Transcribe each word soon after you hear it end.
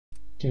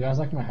Do you guys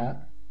like my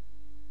hat?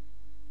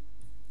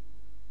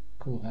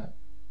 Cool hat.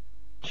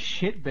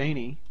 Shit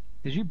beanie.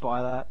 Did you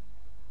buy that?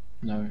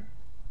 No.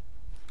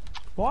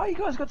 Why you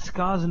guys got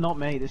scars and not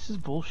me? This is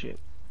bullshit.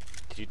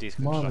 Did you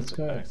Come on, let's deconstruct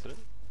go.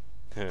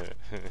 it by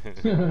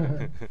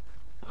accident?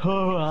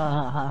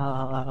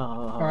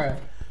 Alright,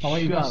 I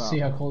want you Shut guys to up. see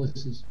how cool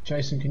this is.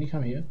 Jason, can you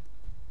come here?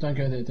 Don't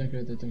go there, don't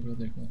go there, don't go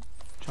there. Go.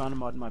 Trying to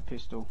mod my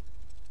pistol.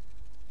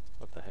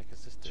 What the heck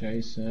is this doing?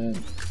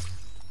 Jason.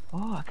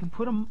 Oh, I can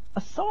put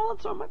a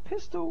silencer on my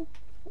pistol.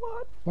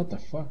 What? What the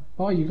fuck?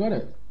 Oh, you got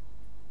it.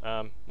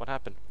 What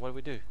happened? What did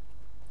we do?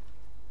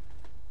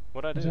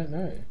 What'd I I do? don't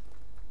know.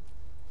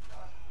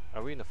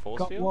 Are we in the force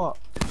Got field? what?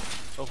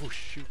 Oh,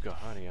 sugar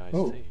honey, I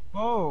Oh. see.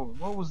 Oh,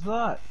 what was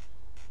that?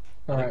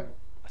 Alright,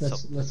 I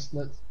let's.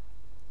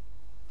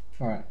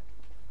 Alright.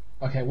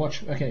 Okay,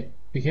 watch. Okay,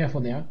 be careful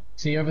now.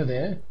 See over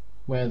there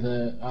where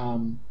the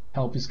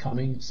help is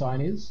coming sign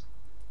is?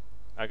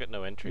 I got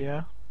no entry.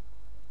 Yeah,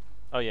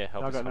 Oh yeah,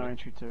 help I is got no coming.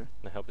 entry too.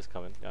 The help is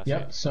coming. Yeah, I see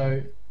Yep, it.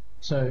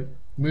 so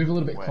move a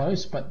little bit Where?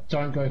 close, but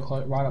don't go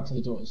right up to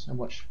the doors, and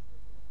watch.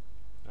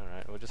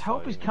 Alright, we'll just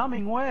Help follow is you.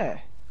 coming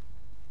where?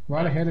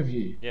 Right ahead of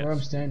you, Yes. where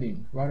I'm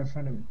standing, right in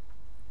front of me.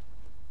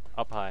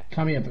 Up high.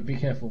 Come here, but be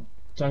careful.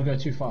 Don't go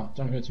too far,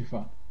 don't go too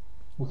far.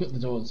 Look at the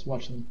doors,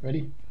 watch them.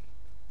 Ready?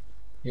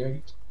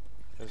 Here.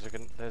 There's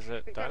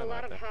a We've got a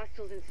lot dynamite of there.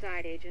 hostiles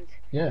inside, Agent.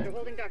 Yeah. They're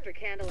holding Dr.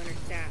 Kandel and her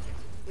staff.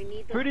 We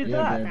need those Who did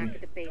prisoners that? back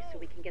at the base so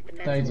we can get the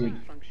They mental did.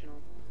 wing functional.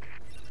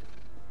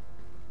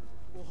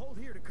 We'll hold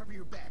here to cover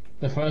your back.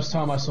 The first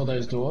time I saw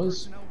those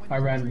doors, I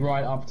ran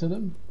right up to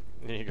them.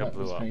 You got That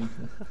was blew up.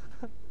 painful.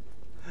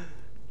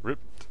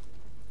 Ripped.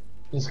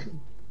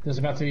 There's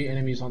about to be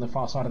enemies on the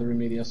far side of the room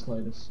near the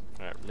escalators.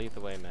 Alright, lead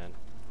the way, man.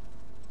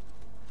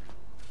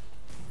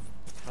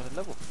 Oh, they're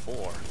level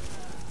 4.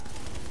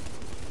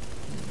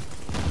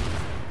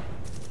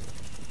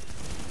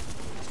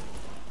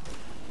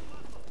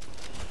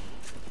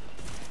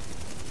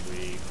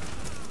 Weak.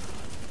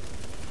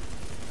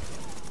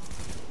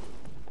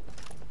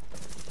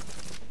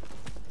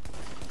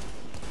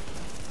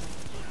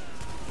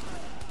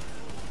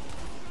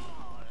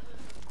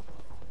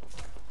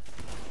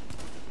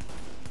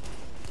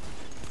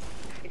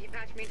 If you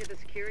patch me into the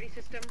security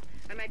system,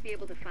 I might be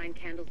able to find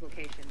Kandel's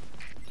location.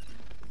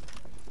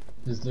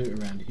 There's loot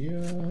around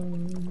here.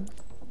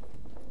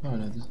 Oh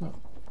no, there's not.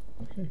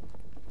 Okay.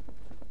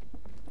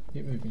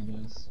 Keep moving,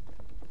 guys.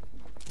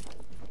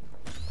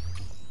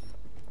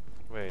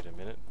 Wait a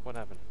minute, what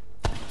happened?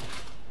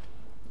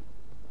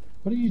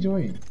 What are you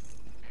doing?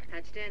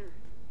 Patched in.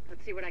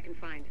 Let's see what I can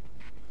find.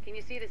 Can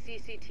you see the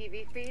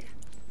CCTV feed?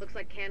 Looks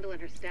like Kandel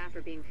and her staff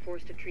are being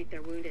forced to treat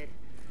their wounded.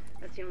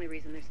 That's the only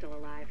reason they're still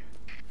alive.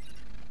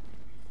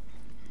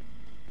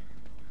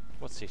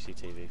 What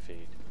CCTV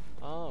feed?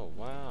 Oh,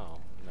 wow.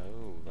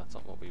 No, that's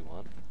not what we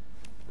want.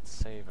 Let's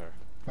save her.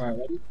 Alright,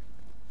 ready?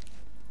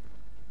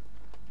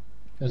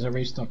 There's a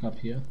restock up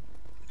here.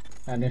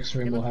 Our next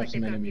room It will looks have like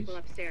some they've got enemies. people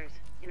upstairs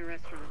in a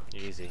restaurant.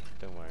 Easy,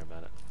 don't worry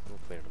about it. We'll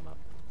clear them up.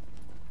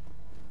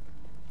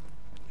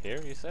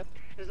 Here, you said?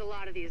 There's a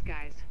lot of these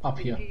guys. Up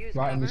If here, you use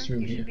right in cover, this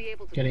room you should here. be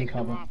able to Get in pick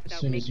them cover off as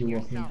without soon as you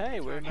making walk in. yourself Hey,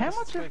 we're target. How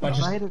much of I the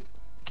just- beta?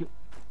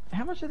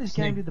 How much of this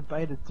game did the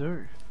beta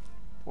do?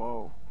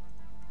 Whoa.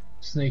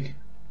 Sneak.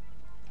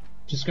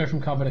 Just go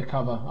from cover to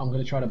cover. I'm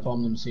gonna try to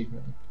bomb them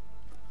secretly.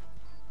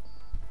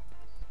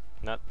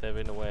 Not, they've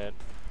been aware.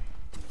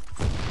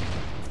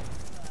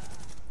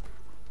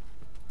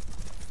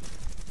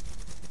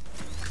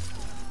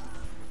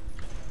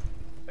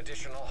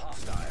 Additional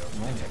hostiles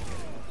detected.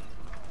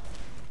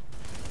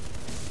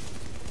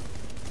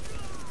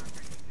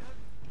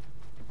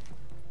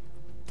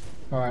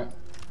 Alright.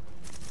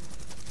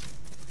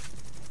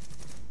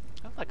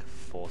 Have like a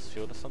force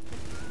field or something?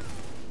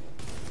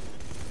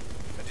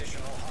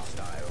 Additional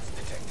hostiles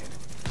detected.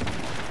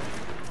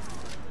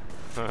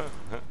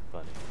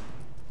 Funny.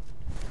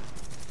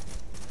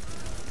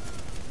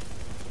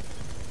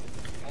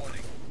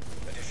 Warning.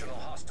 Additional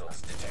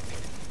hostiles detected.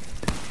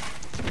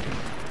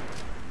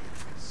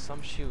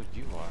 Some shield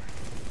you are.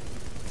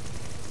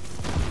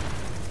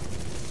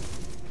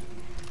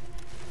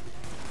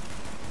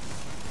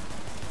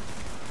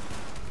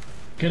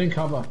 Get in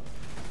cover.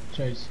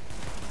 Chase.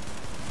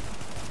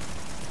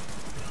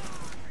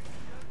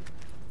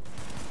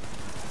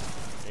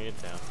 You're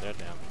down, they're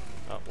down.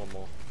 Oh, one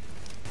more.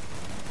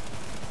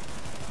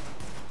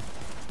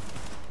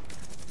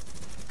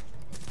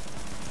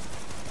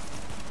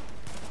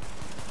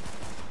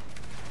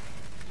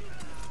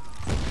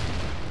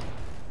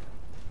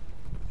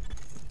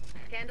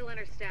 Kandel and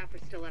her staff are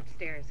still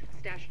upstairs,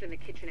 stashed in the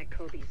kitchen at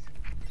Kobe's.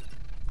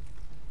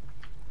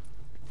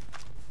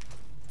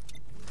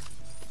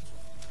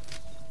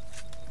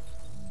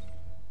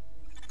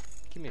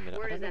 Give me a minute, I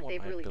Word don't is know that what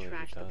they've my really ability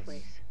trashed the does.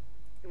 place.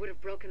 It would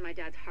have broken my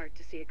dad's heart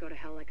to see it go to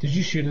hell like Did this.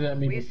 you shoot it at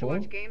me We used to before?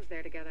 watch games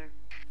there together.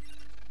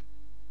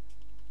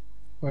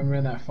 When we were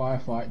in that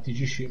firefight, did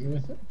you shoot me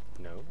with it?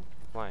 No?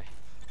 Why?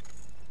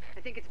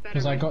 I think it's better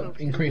Because I my got folks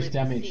didn't increased live to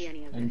damage see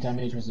any of and this.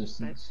 damage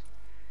resistance.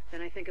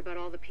 Then I think about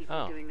all the people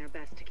Oh. doing their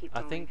best to keep I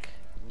going. think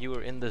You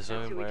were in the That's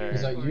zone who we do where...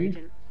 Is this that for, you?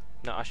 Agent.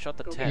 No, I shot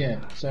the Go tent.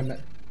 Yeah, so...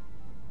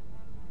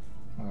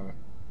 Alright.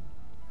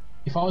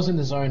 If I was in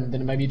the zone,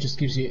 then maybe it just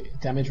gives you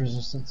damage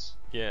resistance.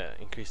 Yeah,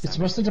 increased It's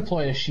damage. supposed to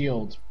deploy a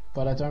shield,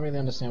 but I don't really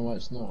understand why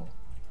it's not.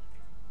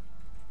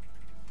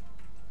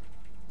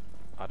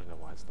 I don't know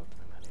why it's not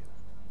doing that either.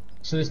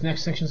 So this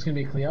next section is going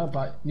to be clear,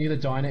 but near the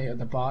diner at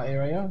the bar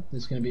area,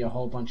 there's going to be a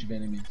whole bunch of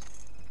enemies.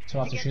 So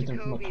I have to get shoot them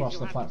from Kobe's, across you'll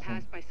the have to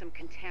platform. pass by some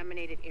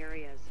contaminated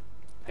areas.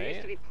 There Hey?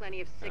 used to be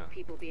plenty of sick Oh.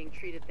 people being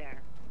treated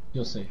there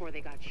You'll see. before they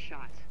got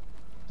shot.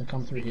 They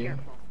come through Be here.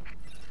 careful.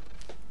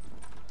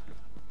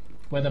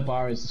 Where the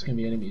bar is, there's going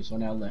to be enemies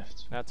on our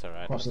left. That's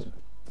alright. Across the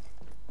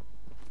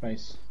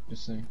base,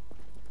 just saying.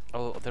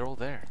 Oh, they're all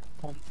there.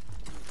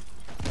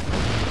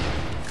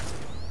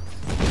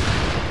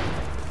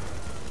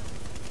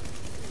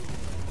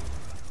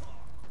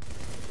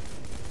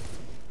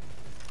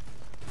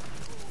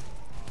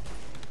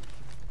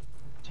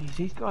 Jeez,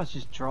 these guys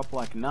just drop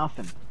like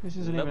nothing. This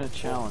isn't even a Level 4.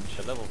 challenge.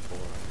 They're level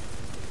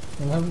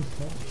 4. Level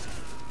 4.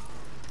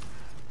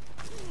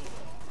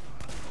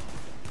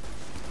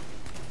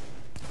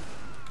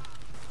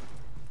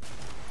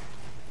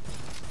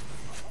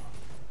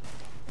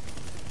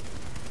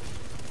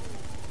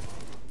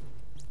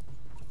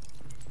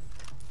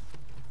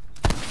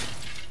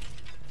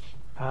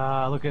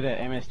 Ah, look at it,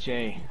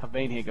 MSG. I've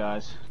been here,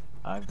 guys.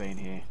 I've been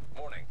here.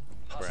 Warning.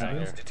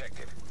 Hostiles Bragger.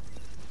 detected.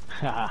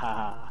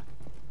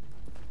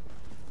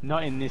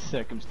 Not in this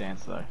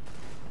circumstance, though.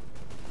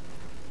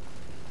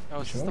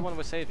 Oh, is this Sure. the one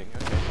we're saving?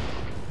 Okay.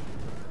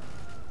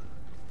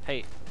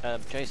 Hey,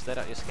 Jace, let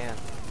out your scan.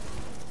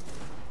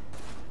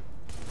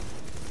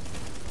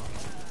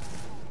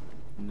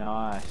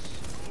 Nice.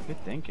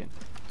 Good thinking.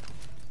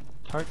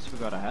 Totes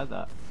forgot I had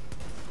that.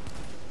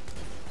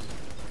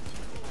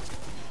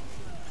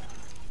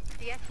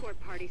 The escort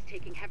party's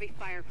taking heavy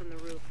fire from the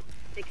roof.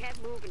 They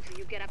can't move until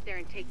you get up there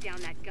and take down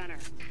that gunner.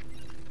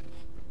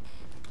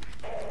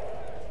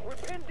 We're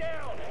pinned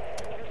down.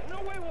 There's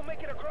no way we'll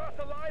make it across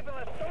alive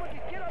unless someone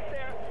can get up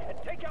there and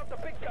take out the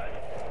big gun.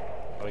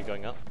 Are we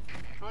going up?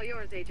 All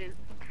yours, Agent.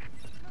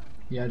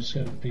 Yeah, I just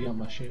got to pick up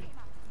my shit.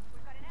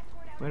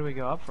 Where do we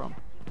go up from?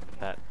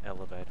 That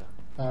elevator.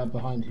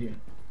 Behind here.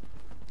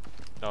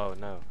 Oh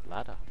no,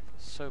 ladder.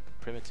 So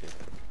primitive.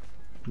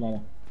 Ladder.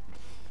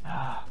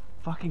 Ah,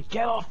 fucking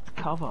get off the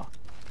cover.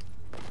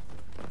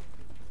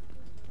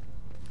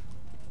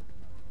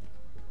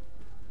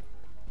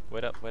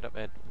 Wait up,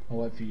 Ed. I'll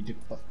wait for you to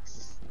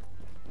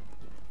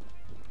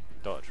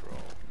Dodge roll.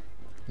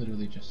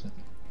 literally just said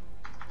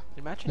that.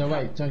 Imagine No, how-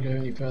 wait, don't go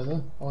any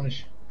further. I want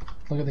to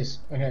look at this.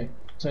 Okay,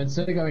 so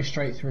instead of going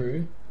straight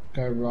through,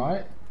 go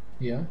right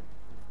here.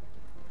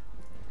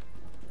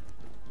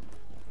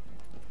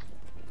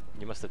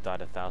 You must have died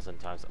 1,000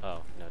 times.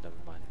 Oh, no, never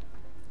mind.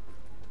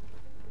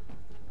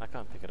 I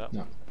can't pick it up.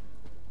 No.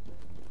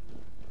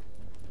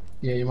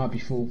 Yeah, you might be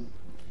full.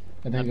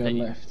 And then I go bet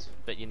you- left.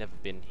 Bet you never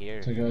been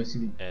here, So go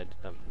see the... Ed,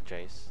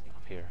 Jace,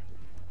 up here.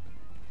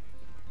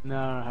 No,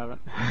 I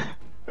haven't.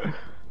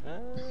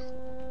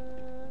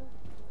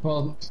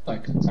 Well, it's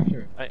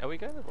accurate. Are we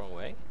going the wrong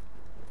way?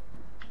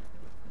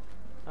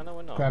 Oh no,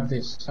 we're not. Grab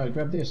this. So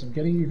grab this. I'm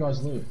getting you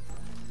guys loot.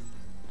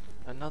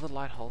 Another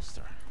light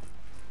holster.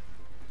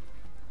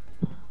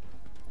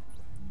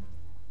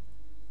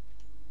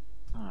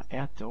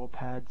 Outdoor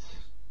pads.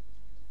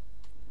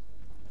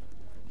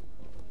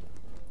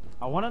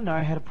 I want to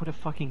know how to put a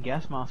fucking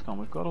gas mask on.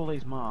 We've got all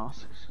these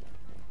masks.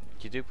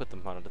 You do put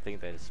them on. I don't think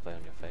they display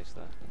on your face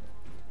though.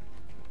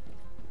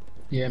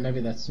 Yeah, maybe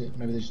that's it.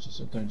 Maybe they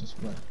just don't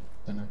display.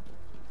 Don't know.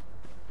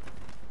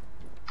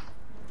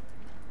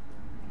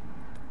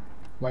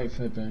 Wait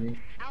for Bernie.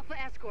 Alpha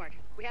Escort,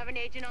 we have an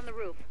agent on the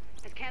roof.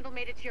 Has Kandel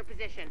made it to your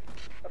position?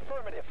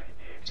 Affirmative.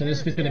 So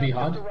this bit's gonna be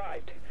hard.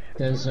 Arrived.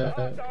 There's The a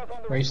hostiles on the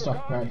roof restock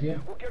are right armed.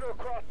 here. We'll get her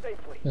across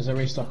safely. There's a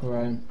restock where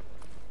I am.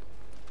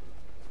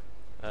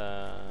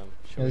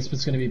 Should Yeah, this we-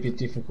 bit's gonna be a bit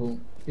difficult.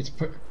 It's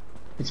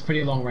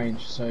pretty long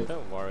range, so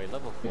Don't worry,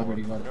 level 4. I've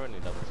already got it. We're only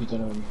level if you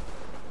don't already.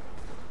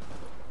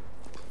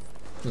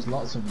 There's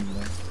lots of them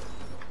there.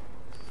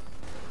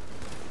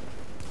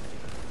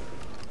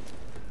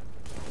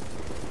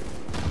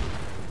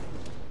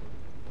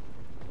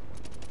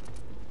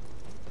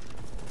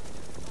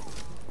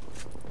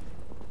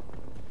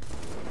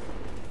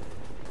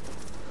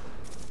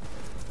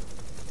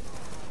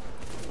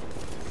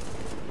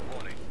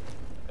 Warning.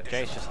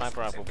 Jace, your sniper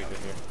rifle will be good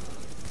here.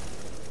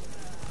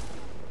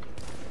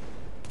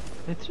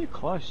 They're too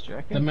close, do you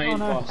reckon? The main oh,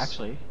 no. boss.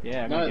 Actually,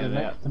 yeah, I'm No, gonna get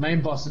it out. the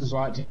main boss is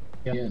right at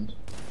the end.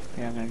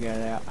 Yeah, I'm gonna get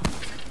it out.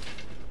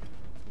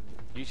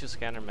 Use your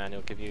scanner, man.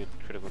 It'll give you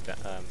critical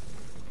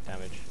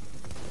damage.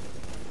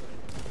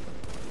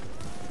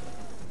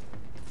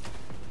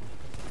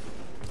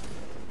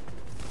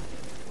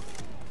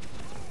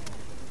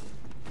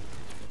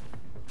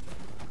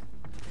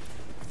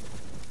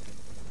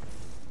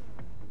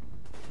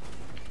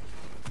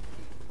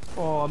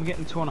 Oh, I'm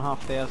getting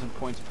 2,500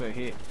 points per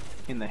hit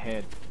in the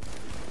head.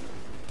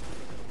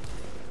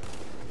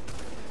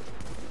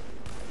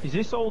 Is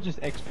this all just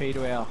XP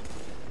to our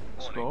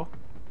score?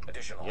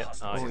 Additional Additional Yep.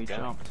 hostiles. Oh, Oh, he he's down.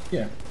 jumped.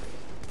 Yeah.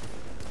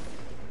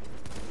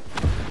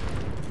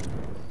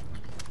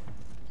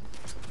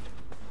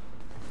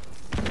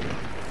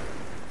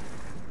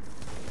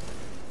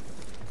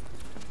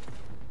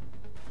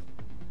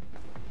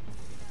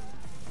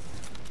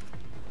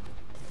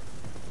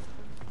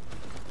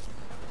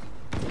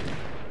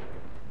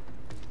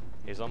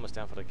 He's almost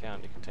down for the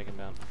count. You can take him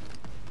down.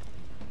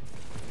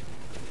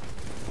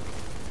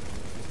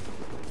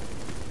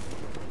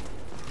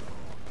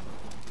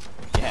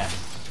 Yeah.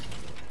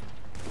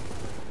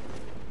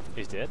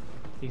 He's dead.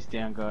 He's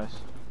down, guys.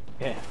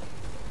 Yeah.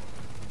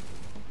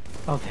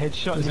 I was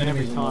headshotting There's him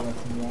every enemies on the time,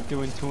 left and right.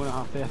 doing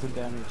 2,500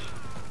 damage.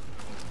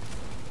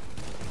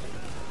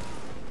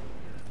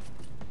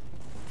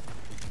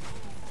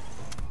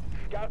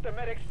 Got the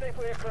medic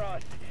safely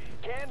across.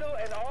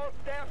 Kandel and all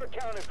staff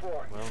accounted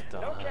for. Well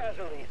done. No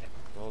casualties.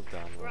 Well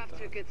done. We're Well off to a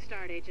done. good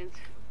start, agents.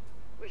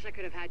 Wish I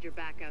could have had your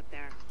back out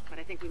there, but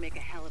I think we make a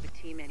hell of a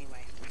team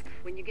anyway.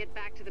 When you get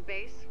back to the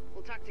base,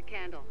 we'll talk to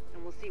Kandel,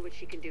 and we'll see what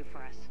she can do for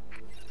us.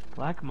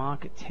 Black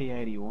Market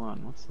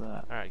T81, what's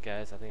that? Alright,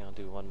 guys. I think I'll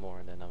do one more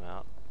and then I'm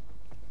out.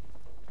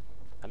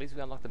 At least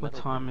we unlocked the What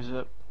metal. time is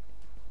it?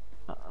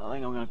 I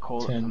think I'm gonna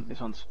call it. 10. This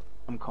one's.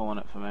 I'm calling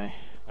it for me.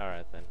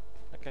 Alright then.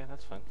 Okay,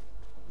 that's fine.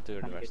 We'll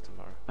do the rest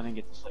tomorrow. I didn't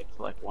get to sleep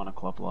till like 1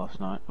 o'clock last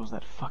night. It was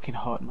that fucking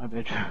hot in my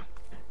bedroom.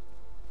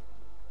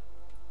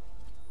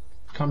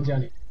 Come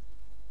down.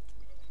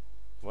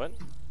 What?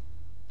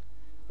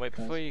 Wait,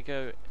 Guys. before you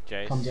go,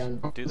 Jace, Come down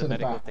do to the the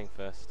medical back. thing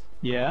first.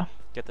 Yeah.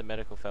 Get the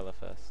medical fella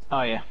first.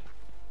 Oh yeah.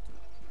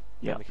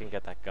 Then Yeah. we can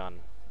get that gun.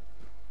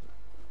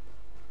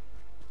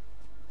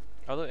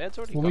 Although Ed's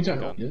already Well, got we the don't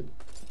gun. need it.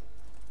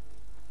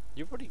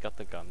 You've already got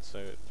the gun,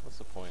 so what's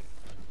the point?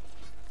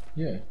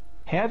 Yeah.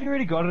 How have you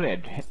already got it,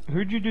 Ed?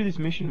 Who'd you do this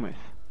mission with?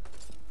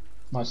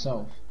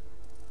 Myself.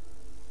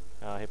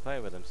 He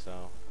played with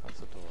himself. That's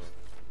adorable.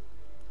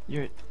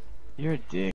 You're a dick.